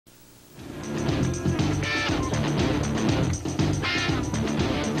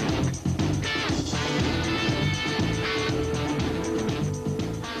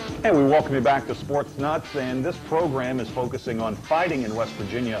Hey, we welcome you back to Sports Nuts, and this program is focusing on fighting in West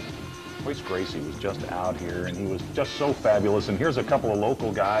Virginia. Royce Gracie was just out here, and he was just so fabulous. And here's a couple of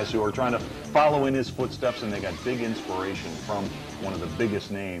local guys who are trying to follow in his footsteps, and they got big inspiration from one of the biggest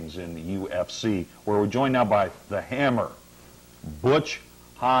names in the UFC. We're joined now by the Hammer, Butch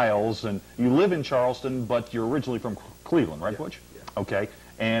Hiles, and you live in Charleston, but you're originally from Cleveland, right, Butch? Yeah. Okay.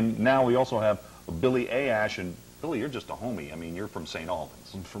 And now we also have Billy Ayash, and Billy, you're just a homie. I mean, you're from St.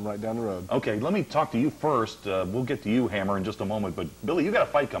 Albans. I'm from right down the road. Okay, let me talk to you first. We'll get to you, Hammer, in just a moment. But, Billy, you got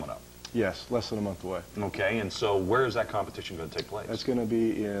a fight coming up. Yes, less than a month away. Okay, and so where is that competition going to take place? It's going to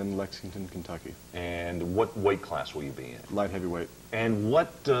be in Lexington, Kentucky. And what weight class will you be in? Light heavyweight. And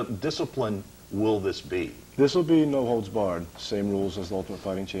what discipline will this be? This will be no holds barred. Same rules as the Ultimate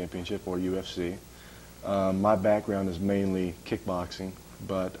Fighting Championship or UFC. My background is mainly kickboxing,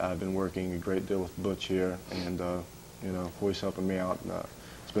 but I've been working a great deal with Butch here, and you know, Royce helping me out. And,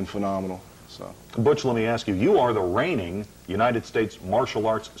 it's been phenomenal. So, Butch, let me ask you, you are the reigning United States Martial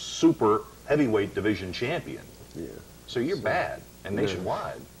Arts Super Heavyweight Division champion. Yeah. So you're bad and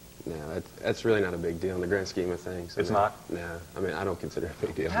nationwide. No, that's really not a big deal in the grand scheme of things. It's not? No, I mean, I don't consider it a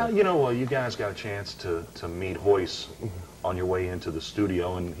big deal. How, you know, you guys got a chance to meet Royce on your way into the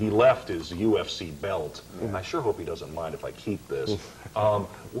studio, and he left his UFC belt. I sure hope he doesn't mind if I keep this.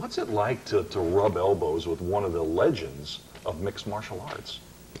 What's it like to rub elbows with one of the legends of mixed martial arts?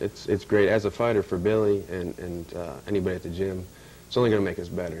 It's great. As a fighter for Billy and anybody at the gym, it's only going to make us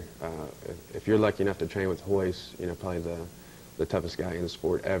better. If you're lucky enough to train with Royce, you know, probably the toughest guy in the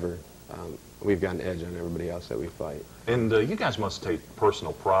sport ever, we've got an edge on everybody else that we fight. And you guys must take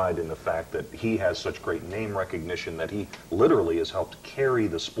personal pride in the fact that he has such great name recognition that he literally has helped carry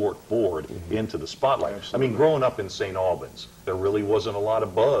the sport forward into the spotlight. Absolutely. I mean, growing up in St. Albans, there really wasn't a lot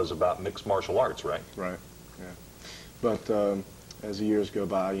of buzz about mixed martial arts, right? Right, yeah. But as the years go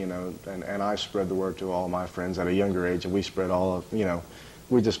by, you know, and I spread the word to all my friends at a younger age, and we spread all of, you know,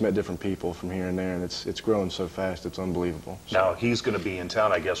 we just met different people from here and there, and it's growing so fast, it's unbelievable. So. Now, he's going to be in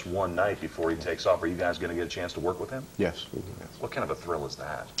town, I guess, one night before he takes off. Are you guys going to get a chance to work with him? Yes. Yes. What kind of a thrill is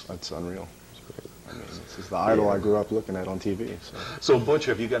that? That's unreal. I mean, this is the idol I grew up looking at on TV. So, Butch,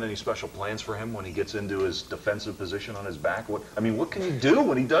 have you got any special plans for him when he gets into his defensive position on his back? What can you do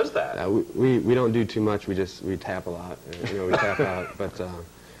when he does that? We don't do too much. We tap a lot. You know, we tap out. But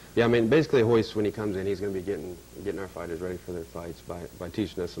yeah, I mean, basically, Royce, when he comes in, he's going to be getting our fighters ready for their fights by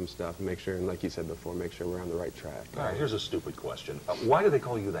teaching us some stuff and make sure, and like you said before, make sure we're on the right track. All right, here's a stupid question. Why do they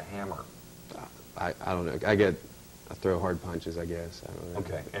call you the Hammer? I don't know. I throw hard punches, I guess. I don't know.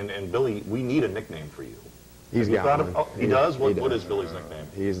 Okay, and Billy, we need a nickname for you. He's got one. Oh, he does? What does. is Billy's nickname?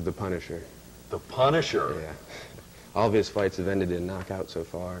 He's the Punisher. The Punisher? Yeah. All of his fights have ended in knockout so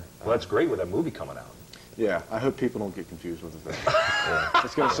far. Well, that's great with that movie coming out. Yeah, I hope people don't get confused with it. Yeah.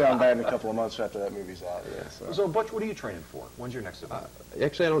 It's going to sound bad in a couple of months after that movie's out. Yeah, so, Butch, what are you training for? When's your next event?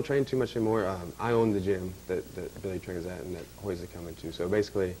 Actually, I don't train too much anymore. I own the gym that Billy trains at and that Royce is coming to. So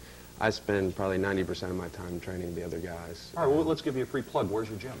basically, I spend probably 90% of my time training the other guys. All right, well, let's give you a free plug. Where's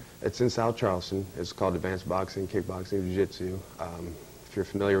your gym? It's in South Charleston. It's called Advanced Boxing, Kickboxing, Jitsu. If you're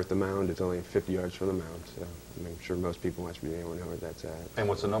familiar with the mound, it's only 50 yards from the mound. So I'm sure most people in West Virginia will know where that's at. And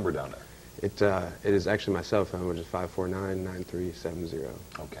what's the number down there? It is actually my cell phone, which is 549-9370.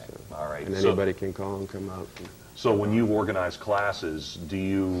 Okay, so, all right. And anybody can call and come up. So when you organize classes,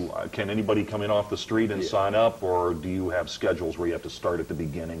 can anybody come in off the street and sign up, or do you have schedules where you have to start at the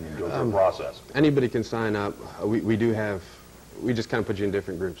beginning and go through the process? Anybody can sign up. We just kind of put you in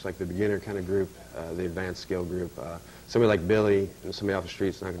different groups, like the beginner kind of group, the advanced skill group. Somebody like Billy and somebody off the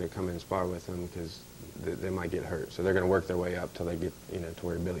street's not going to come in and spar with them because they might get hurt. So they're going to work their way up till they get, you know, to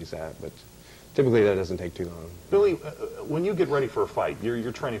where Billy's at. But typically that doesn't take too long. Billy, when you get ready for a fight,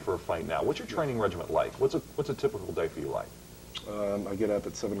 you're training for a fight now. What's your training regiment like? What's a typical day for you like? I get up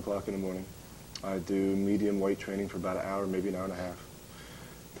at 7 o'clock in the morning. I do medium weight training for about an hour, maybe an hour and a half.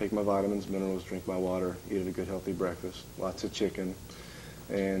 Take my vitamins, minerals, drink my water, eat a good healthy breakfast, lots of chicken.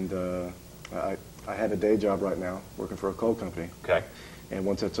 And I have a day job right now working for a coal company. Okay. And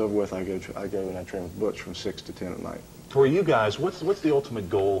once that's over with, I go and I train with Butch from 6 to 10 at night. For you guys, what's the ultimate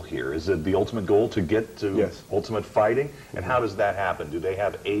goal here? Is it the ultimate goal to get to ultimate fighting? And how does that happen? Do they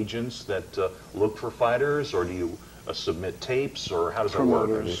have agents that look for fighters, or do you submit tapes, or how does that work?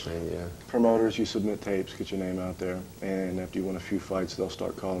 Promoters, you submit tapes, get your name out there, and after you win a few fights, they'll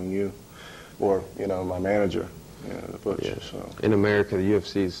start calling you, or, you know, my manager, you know, the Butch. Yeah. So. In America, the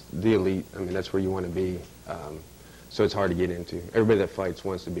UFC's the elite. I mean, that's where you want to be. So it's hard to get into. Everybody that fights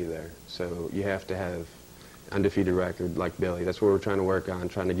wants to be there. So you have to have undefeated record like Billy. That's what we're trying to work on,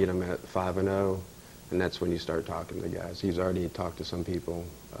 trying to get him at 5-0, and that's when you start talking to guys. He's already talked to some people,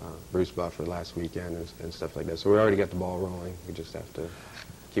 Bruce Buffer last weekend and stuff like that. So we already got the ball rolling. We just have to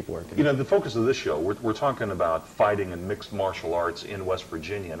keep working. You know, the focus of this show, we're talking about fighting and mixed martial arts in West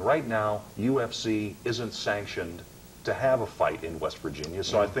Virginia, and right now UFC isn't sanctioned to have a fight in West Virginia.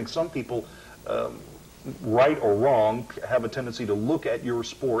 So I think some people, right or wrong, have a tendency to look at your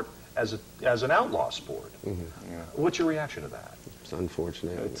sport as an outlaw sport. What's your reaction to that? It's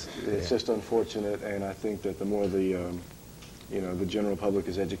unfortunate. It's just unfortunate, and I think that the more the the general public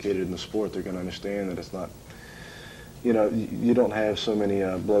is educated in the sport, they're going to understand that it's not. You don't have so many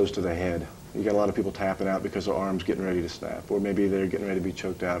blows to the head. You got a lot of people tapping out because their arm's getting ready to snap, or maybe they're getting ready to be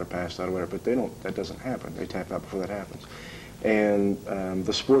choked out or passed out or whatever. But they don't. That doesn't happen. They tap out before that happens. And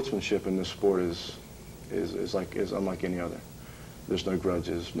the sportsmanship in this sport is unlike any other. There's no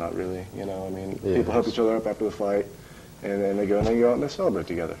grudges, not really. I mean, people help each other up after the fight, and then they go out and they celebrate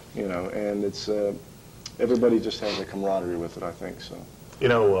together. And it's everybody just has a camaraderie with it, I think. So.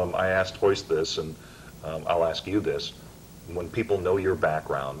 I asked Royce this, and I'll ask you this. When people know your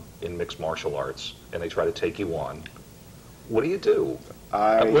background in mixed martial arts and they try to take you on, what do you do?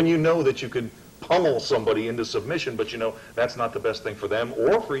 When you know that you could pummel somebody into submission, but that's not the best thing for them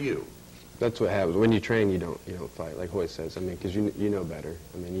or for you. That's what happens. When you train, you don't fight, like Royce says. I mean, because you know better.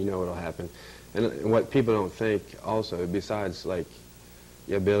 I mean, you know what'll happen. And what people don't think also, besides like,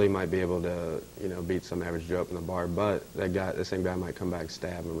 yeah, Billy might be able to, beat some average Joe up in the bar, but the same guy might come back,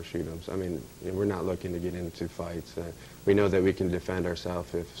 stab him, or shoot him. So I mean, we're not looking to get into fights. We know that we can defend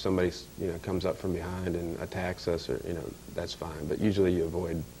ourselves if somebody, comes up from behind and attacks us, or that's fine. But usually you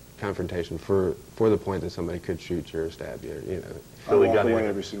avoid confrontation for the point that somebody could shoot you or stab you. I walk away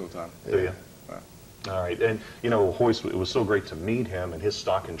every single time. Do you? All right, and Royce, it was so great to meet him, and his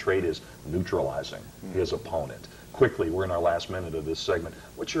stock and trade is neutralizing his opponent. Quickly, we're in our last minute of this segment.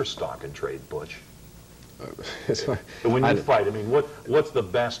 What's your stock and trade, Butch? When you fight, I mean, what's the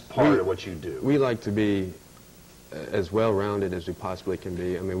best part of what you do? We like to be as well-rounded as we possibly can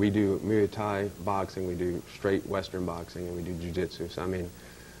be. I mean, we do Muay Thai boxing, we do straight Western boxing, and we do Jiu-Jitsu. So I mean,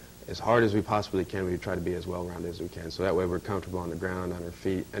 as hard as we possibly can, we try to be as well-rounded as we can. So that way we're comfortable on the ground, on our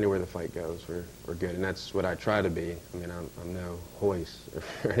feet, anywhere the fight goes, we're good. And that's what I try to be. I mean, I'm no Royce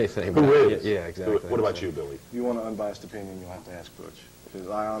or anything. Who is? Yeah, exactly. What about you, Billy? If you want an unbiased opinion, you'll have to ask Butch. Because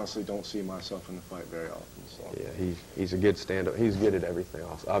I honestly don't see myself in the fight very often. So. Yeah, he's a good stand-up. He's good at everything.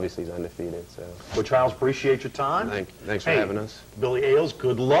 Obviously, he's undefeated. So. Butch Hiles, appreciate your time. Thanks for having us. Billy Ailes,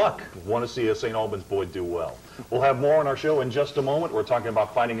 good luck. Want to see a St. Albans boy do well. We'll have more on our show in just a moment. We're talking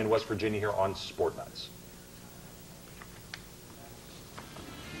about fighting in West Virginia here on Sport Nuts.